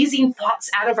our amazing thoughts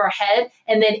out of our head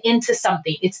and then into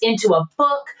something. It's into a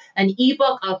book, an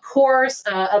ebook, a course,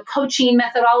 a coaching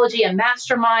methodology, a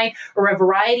mastermind, or a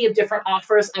variety of different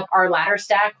offers up our ladder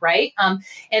stack, right?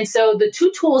 And so the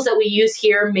two tools that we use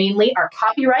here mainly are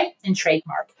copyright and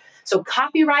trademark. So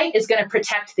copyright is going to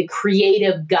protect the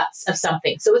creative guts of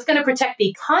something. So it's going to protect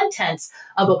the contents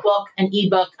of a book, an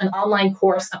ebook, an online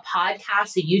course, a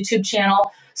podcast, a YouTube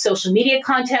channel, social media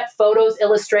content, photos,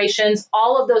 illustrations.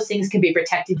 All of those things can be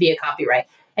protected via copyright.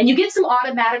 And you get some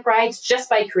automatic rights just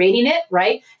by creating it,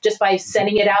 right? Just by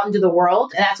sending it out into the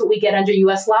world. And that's what we get under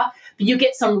US law. But you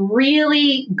get some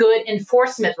really good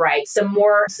enforcement rights, some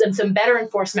better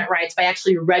enforcement rights by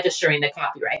actually registering the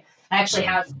copyright. I actually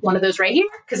have one of those right here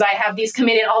because I have these come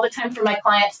in all the time for my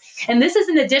clients. And this is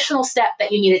an additional step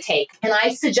that you need to take. And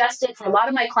I suggest it for a lot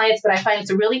of my clients, but I find it's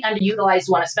a really underutilized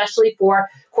one, especially for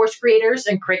course creators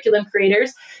and curriculum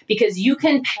creators, because you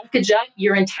can package up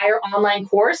your entire online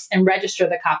course and register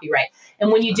the copyright. And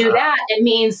when you do that, it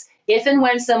means if and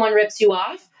when someone rips you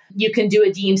off, you can do a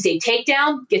DMCA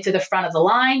takedown, get to the front of the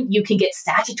line. You can get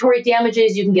statutory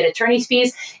damages. You can get attorney's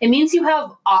fees. It means you have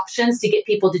options to get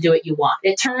people to do what you want.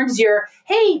 It turns your,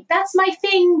 hey, that's my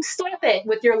thing, stop it,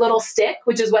 with your little stick,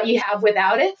 which is what you have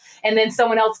without it. And then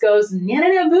someone else goes,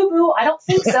 no, boo-boo, I don't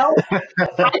think so.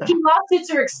 IP lawsuits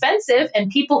are expensive,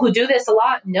 and people who do this a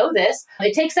lot know this.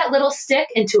 It takes that little stick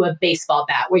into a baseball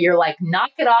bat where you're like,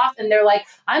 knock it off. And they're like,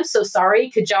 I'm so sorry.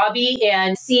 Kajabi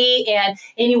and C and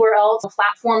anywhere else,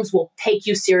 platforms will take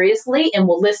you seriously and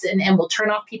will listen and will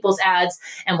turn off people's ads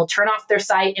and will turn off their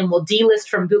site and will delist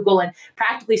from Google. And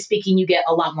practically speaking, you get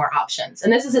a lot more options.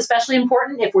 And this is especially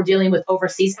important if we're dealing with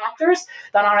overseas actors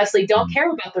that honestly don't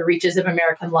care about the reaches of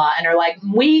American law and are like,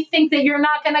 we think that you're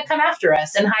not going to come after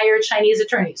us and hire Chinese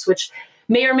attorneys, which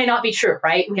may or may not be true,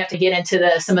 right? We have to get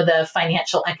into some of the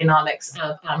financial economics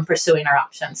of pursuing our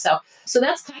options. So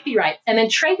that's copyright. And then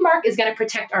trademark is going to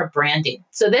protect our branding.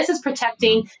 So this is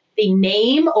protecting the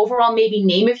name, overall maybe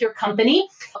name of your company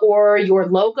or your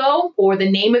logo or the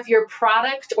name of your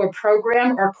product or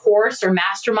program or course or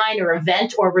mastermind or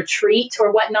event or retreat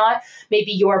or whatnot.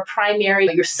 Maybe your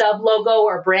primary, your sub logo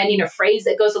or branding or phrase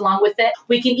that goes along with it.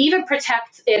 We can even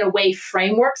protect in a way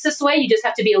frameworks this way. You just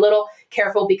have to be a little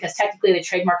careful because technically the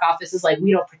trademark office is like,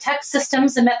 we don't protect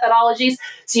systems and methodologies.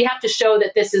 So you have to show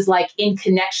that this is like in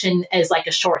connection as like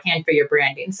a shorthand for your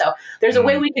branding. So there's a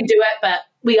way we can do it, but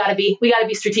we got to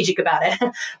be strategic about it.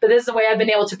 But this is the way I've been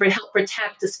able to help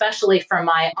protect, especially for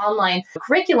my online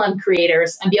curriculum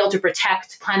creators, and be able to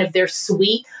protect kind of their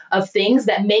suite of things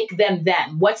that make them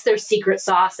them. What's their secret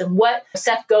sauce, and what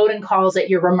Seth Godin calls it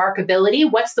your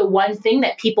remarkability? What's the one thing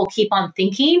that people keep on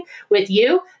thinking with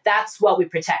you? That's what we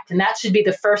protect. And that should be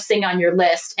the first thing on your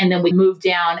list. And then we move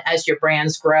down as your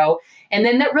brands grow. And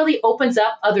then that really opens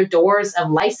up other doors of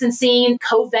licensing,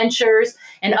 co-ventures,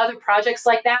 and other projects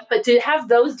like that. But to have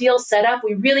those deals set up,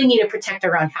 we really need to protect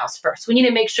our own house first. We need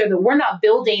to make sure that we're not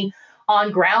building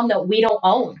on ground that we don't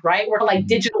own, right? We're like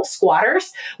digital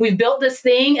squatters. We've built this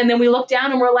thing, and then we look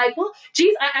down and we're like, well,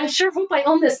 geez, I sure hope I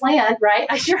own this land, right?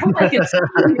 I sure hope I can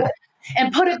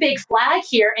and put a big flag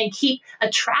here and keep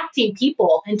attracting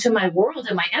people into my world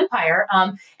and my empire.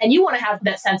 And you want to have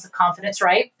that sense of confidence,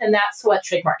 right? And that's what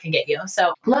trademark can get you.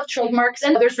 So love trademarks,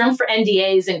 and there's room for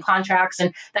NDAs and contracts,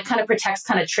 and that kind of protects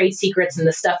kind of trade secrets and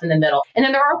the stuff in the middle. And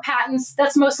then there are patents.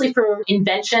 That's mostly for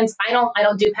inventions. I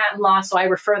don't do patent law, so I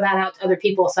refer that out to other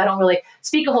people. So I don't really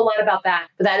speak a whole lot about that.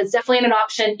 But that is definitely an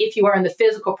option if you are in the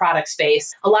physical product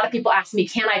space. A lot of people ask me,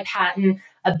 can I patent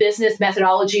a business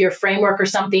methodology or framework or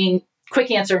something? Quick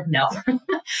answer, no.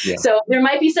 Yeah. So there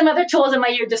might be some other tools at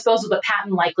my disposal, but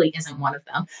patent likely isn't one of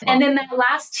them. Wow. And then that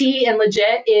last T in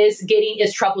legit is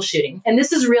troubleshooting. And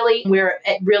this is really where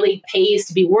it really pays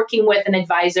to be working with an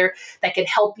advisor that can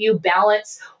help you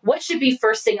balance what should be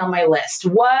first thing on my list.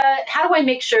 How do I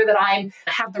make sure that I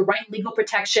have the right legal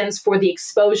protections for the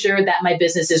exposure that my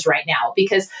business is right now?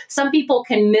 Because some people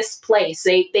can misplace.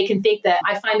 They can think that,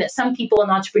 I find that some people and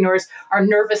entrepreneurs are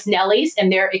nervous Nellies, and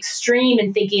they're extreme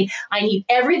in thinking, I need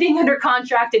everything under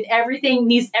contract and everyone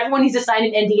needs to sign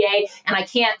an NDA, and I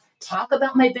can't talk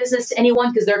about my business to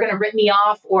anyone because they're going to rip me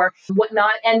off or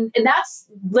whatnot. And that's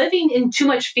living in too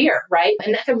much fear, right?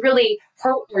 And that can really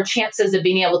hurt your chances of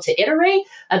being able to iterate,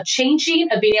 of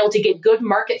changing, of being able to get good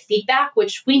market feedback,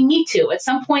 which we need to. At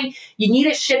some point, you need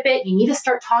to ship it. You need to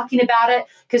start talking about it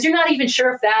because you're not even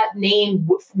sure if that name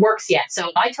works yet.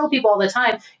 So I tell people all the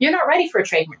time, you're not ready for a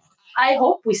trademark. I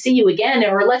hope we see you again,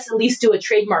 or let's at least do a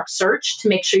trademark search to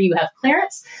make sure you have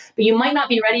clearance, but you might not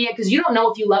be ready yet because you don't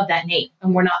know if you love that name,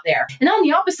 and we're not there. And on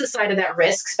the opposite side of that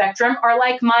risk spectrum are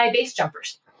like my base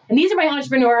jumpers. And these are my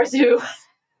entrepreneurs who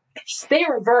they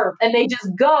reverb and they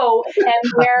just go, and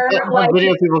they're like, on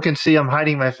video people can see I'm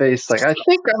hiding my face. Like, I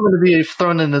think I'm going to be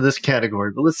thrown into this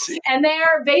category, but let's see. And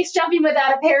they're base jumping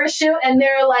without a parachute, and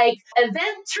they're like,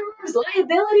 event terms,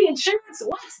 liability insurance,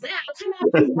 what's that? Come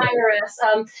out from the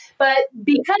IRS. But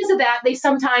because of that,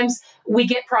 we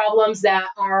get problems that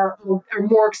are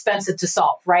more expensive to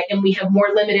solve, right? And we have more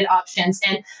limited options.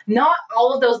 And not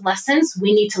all of those lessons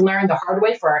we need to learn the hard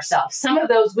way for ourselves. Some of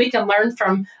those we can learn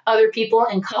from other people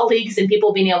and colleagues and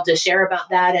people being able to share about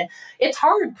that. And it's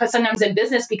hard sometimes in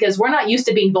business because we're not used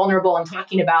to being vulnerable and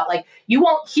talking about, like, you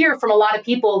won't hear from a lot of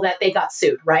people that they got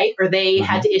sued, right? Or they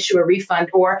had to issue a refund,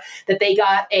 or that they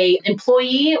got a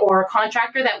employee or a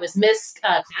contractor that was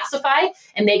misclassified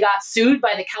and they got sued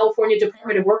by the California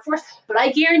Department of Workforce. But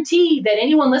I guarantee that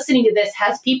anyone listening to this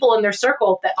has people in their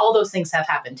circle that all those things have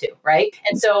happened to, right?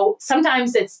 And so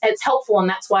sometimes it's helpful, and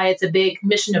that's why it's a big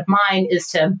mission of mine, is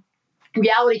to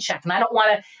reality check. And I don't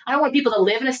want people to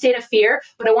live in a state of fear,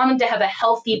 but I want them to have a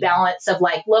healthy balance of,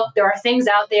 like, look, there are things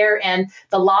out there, and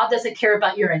the law doesn't care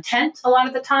about your intent a lot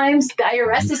of the times. The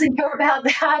IRS doesn't care about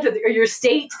that, or your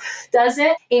state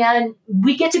doesn't. And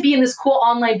we get to be in this cool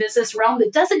online business realm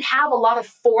that doesn't have a lot of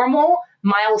formal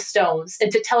milestones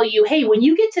and to tell you, hey, when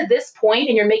you get to this point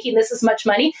and you're making this much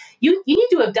money, you need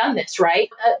to have done this, right?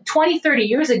 20, 30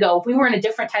 years ago, if we were in a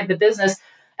different type of business,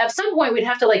 at some point we'd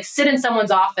have to like sit in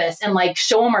someone's office and like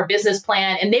show them our business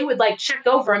plan, and they would like check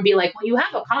over and be like, well, you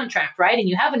have a contract, right? And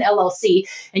you have an LLC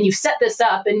and you've set this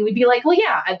up. And we'd be like, well,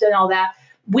 yeah, I've done all that.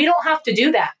 We don't have to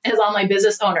do that as online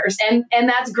business owners. And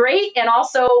that's great. And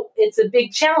also it's a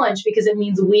big challenge because it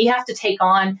means we have to take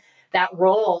on that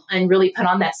role and really put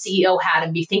on that CEO hat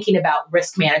and be thinking about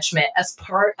risk management as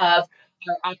part of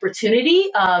our opportunity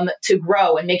to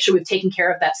grow and make sure we've taken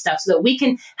care of that stuff so that we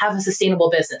can have a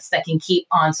sustainable business that can keep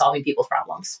on solving people's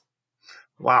problems.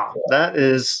 Wow.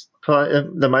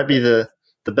 That might be the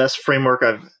best framework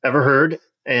I've ever heard.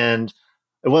 And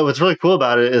what's really cool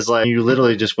about it is, like, you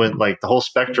literally just went like the whole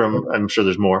spectrum. I'm sure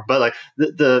there's more, but like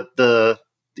the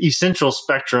essential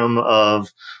spectrum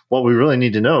of what we really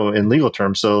need to know in legal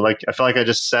terms. So like, I feel like I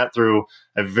just sat through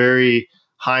a very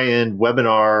high-end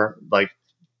webinar, like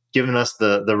giving us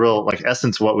the real like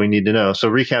essence of what we need to know. So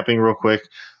recapping real quick,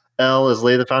 L is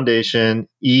lay the foundation.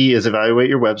 E is evaluate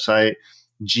your website.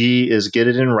 G is get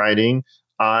it in writing.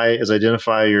 I is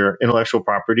identify your intellectual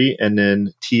property, and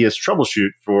then T is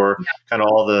troubleshoot for kind of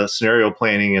all the scenario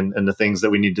planning and the things that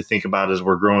we need to think about as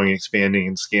we're growing, expanding,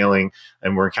 and scaling,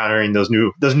 and we're encountering those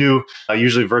new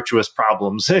usually virtuous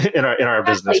problems in our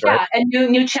business, Exactly, right? yeah,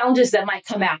 and new challenges that might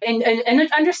come out,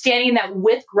 and understanding that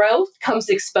with growth comes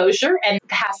exposure, and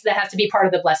that has to be part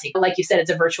of the blessing. Like you said,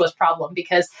 it's a virtuous problem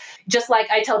because just like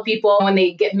I tell people when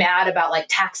they get mad about like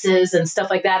taxes and stuff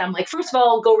like that, I'm like, first of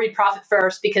all, go read Profit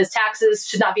First because taxes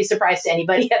should not be a surprise to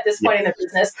anybody at this Yeah. point in their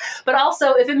business. But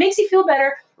also, if it makes you feel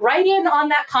better, write in on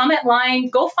that comment line,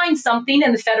 go find something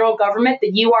in the federal government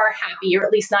that you are happy or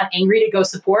at least not angry to go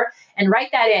support and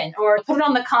write that in or put it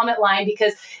on the comment line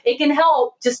because it can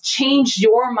help just change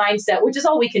your mindset, which is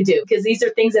all we can do because these are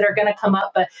things that are going to come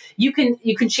up, but you can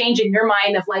change in your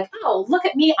mind of like, oh, look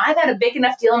at me. I've had a big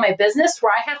enough deal in my business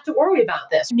where I have to worry about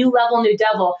this. New level, new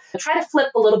devil. Try to flip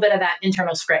a little bit of that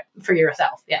internal script for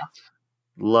yourself. Yeah.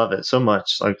 Love it so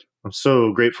much. Like, I'm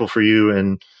so grateful for you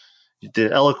and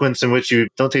the eloquence in which you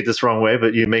don't take this wrong way,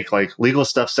 but you make like legal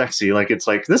stuff sexy. Like, it's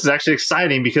like, this is actually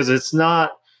exciting because it's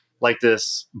not like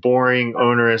this boring,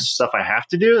 onerous stuff I have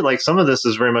to do. Like, some of this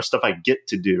is very much stuff I get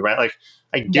to do, right? Like,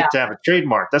 I get to have a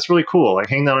trademark. That's really cool. Like,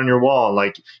 hang that on your wall.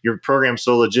 Like, your program's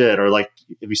so legit. Or like,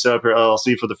 if you set up your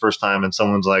LLC for the first time and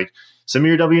someone's like, send me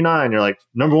your W-9. You're like,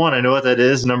 number one, I know what that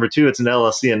is. Number two, it's an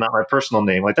LLC and not my personal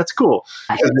name. Like, that's cool.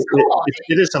 Because It's cool.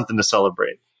 it is something to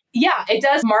celebrate. Yeah, it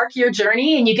does mark your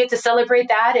journey and you get to celebrate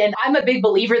that. And I'm a big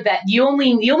believer that the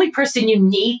only person you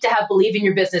need to have believe in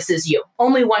your business is you.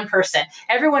 Only one person.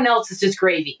 Everyone else is just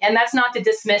gravy. And that's not to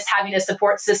dismiss having a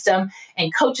support system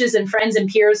and coaches and friends and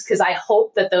peers, because I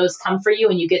hope that those come for you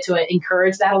and you get to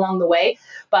encourage that along the way.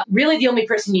 But really the only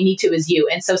person you need to is you.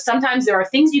 And so sometimes there are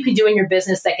things you can do in your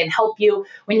business that can help you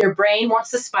when your brain wants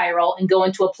to spiral and go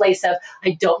into a place of,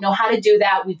 I don't know how to do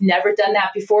that. We've never done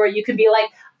that before. You can be like,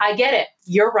 I get it.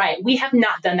 You're right. We have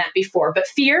not done that before. But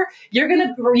fear, you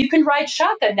can ride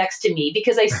shotgun next to me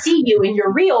because I see you and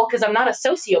you're real because I'm not a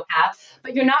sociopath,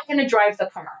 but you're not going to drive the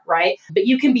car, right? But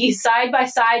you can be side by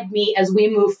side me as we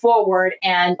move forward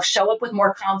and show up with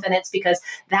more confidence because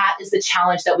that is the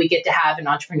challenge that we get to have in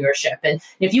entrepreneurship. And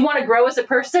if you want to grow as a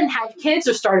person, have kids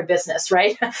or start a business,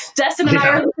 right? Destin and I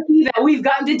are lucky that we've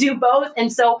gotten to do both.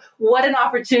 And so what an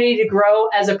opportunity to grow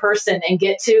as a person and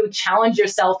get to challenge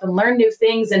yourself and learn new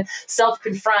things and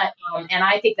self-confront. And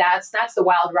I think that's the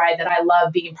wild ride that I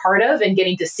love being part of and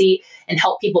getting to see and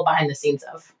help people behind the scenes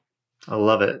of. I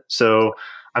love it. So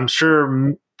I'm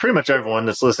sure pretty much everyone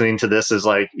that's listening to this is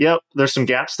like, yep, there's some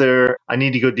gaps there. I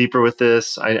need to go deeper with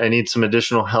this. I need some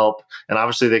additional help. And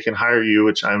obviously they can hire you,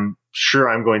 which I'm sure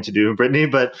I'm going to do, Brittany.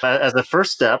 But as a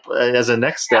first step, as a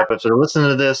next step, if they're listening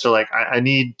to this, they're like, I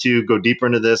need to go deeper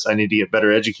into this. I need to get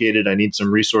better educated. I need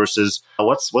some resources.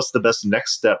 What's the best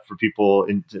next step for people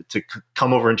to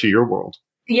come over into your world?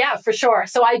 Yeah, for sure.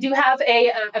 So I do have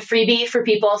a freebie for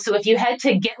people. So if you head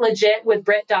to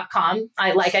getlegitwithbrit.com,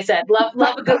 like I said,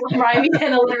 love a good one rhyming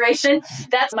and alliteration.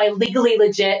 That's my legally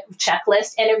legit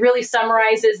checklist. And it really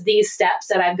summarizes these steps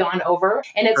that I've gone over.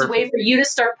 And it's Perfect. a way for you to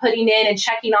start putting in and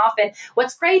checking off. And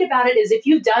what's great about it is if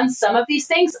you've done some of these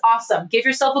things, awesome. Give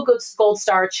yourself a good gold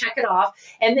star, check it off,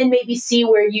 and then maybe see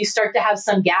where you start to have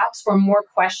some gaps or more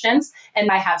questions. And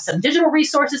I have some digital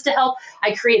resources to help.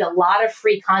 I create a lot of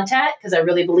free content because I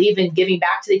really believe in giving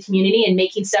back to the community and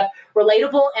making stuff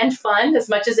relatable and fun as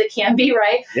much as it can be,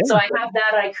 right? Yeah. So I have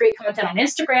that. I create content on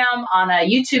Instagram, on a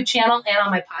YouTube channel, and on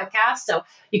my podcast. So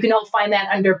you can all find that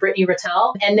under Brittany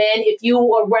Ratelle. And then if you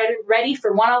are ready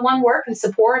for one-on-one work and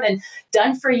support and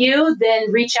done for you,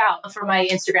 then reach out for my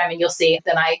Instagram and you'll see.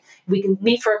 Then we can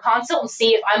meet for a consult and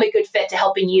see if I'm a good fit to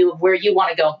helping you where you want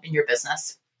to go in your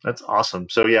business. That's awesome.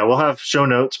 So yeah, we'll have show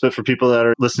notes, but for people that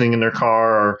are listening in their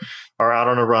car or are out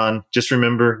on a run, just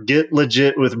remember, get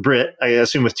legit with Brit. I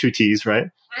assume with 2 T's, right?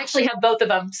 I actually have both of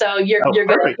them. So you're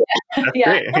perfect. good. That's Yeah.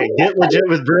 great. Okay, get legit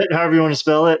with Brit, however you want to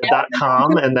spell it,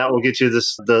 .com, and that will get you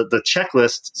the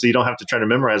checklist so you don't have to try to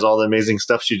memorize all the amazing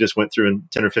stuff she just went through in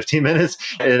 10 or 15 minutes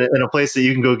in a place that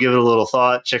you can go give it a little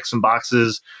thought, check some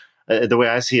boxes. The way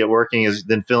I see it working is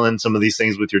then fill in some of these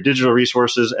things with your digital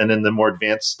resources, and then the more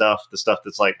advanced stuff, the stuff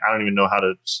that's like, I don't even know how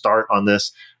to start on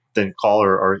this, then call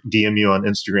or DM you on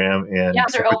Instagram. And yeah,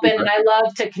 they're open, and I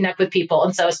love to connect with people.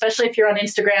 And so, especially if you're on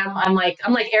Instagram, I'm like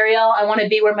Ariel. I want to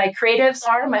be where my creatives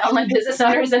are, my online business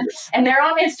owners, and they're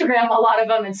on Instagram, a lot of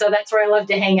them. And so that's where I love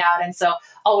to hang out. And so,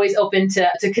 always open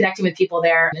to connecting with people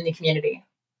there in the community.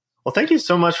 Well, thank you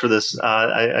so much for this.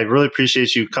 I really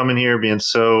appreciate you coming here, being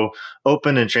so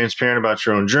open and transparent about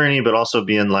your own journey, but also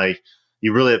being like,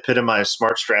 you really epitomize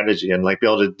smart strategy and like be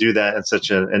able to do that in such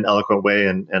an eloquent way,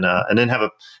 and then have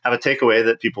a takeaway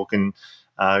that people can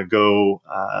go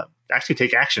actually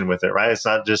take action with it, right? It's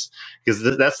not just because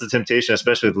that's the temptation,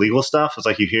 especially with legal stuff. It's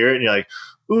like you hear it and you're like,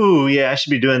 ooh, yeah, I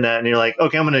should be doing that. And you're like,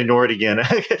 okay, I'm going to ignore it again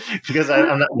because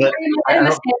I'm not. But in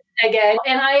the again,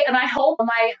 and I hope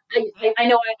I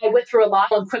know I went through a lot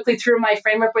and quickly through my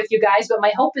framework with you guys, but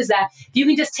my hope is that if you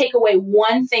can just take away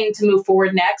one thing to move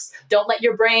forward next, don't let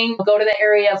your brain go to the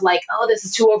area of like, oh, this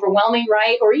is too overwhelming,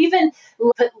 right? Or even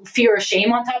put fear or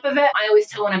shame on top of it. I always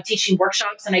tell when I'm teaching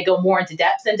workshops and I go more into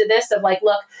depth into this of like,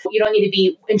 look, you don't need to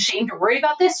be ashamed or worried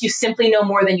about this. You simply know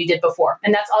more than you did before,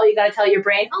 and that's all you got to tell your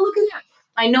brain. Oh, look at that.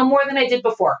 I know more than I did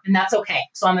before, and that's okay.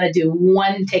 So I'm going to do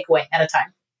one takeaway at a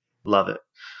time. Love it.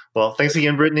 Well, thanks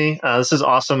again, Brittany. This is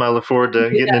awesome. I look forward to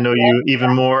getting to know you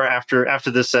even more after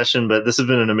this session. But this has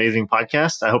been an amazing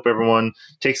podcast. I hope everyone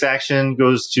takes action,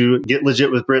 goes to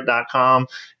getlegitwithbrit.com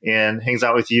and hangs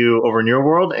out with you over in your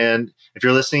world. And if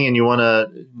you're listening and you want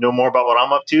to know more about what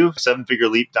I'm up to,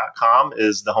 sevenfigureleap.com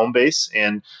is the home base.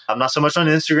 And I'm not so much on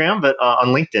Instagram, but on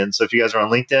LinkedIn. So if you guys are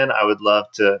on LinkedIn, I would love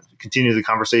to continue the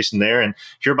conversation there and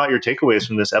hear about your takeaways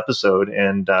from this episode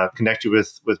and connect you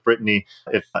with Brittany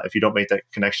if you don't make that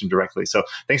connection directly. So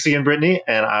thanks again, Brittany.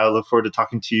 And I look forward to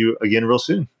talking to you again real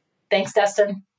soon. Thanks, Dustin.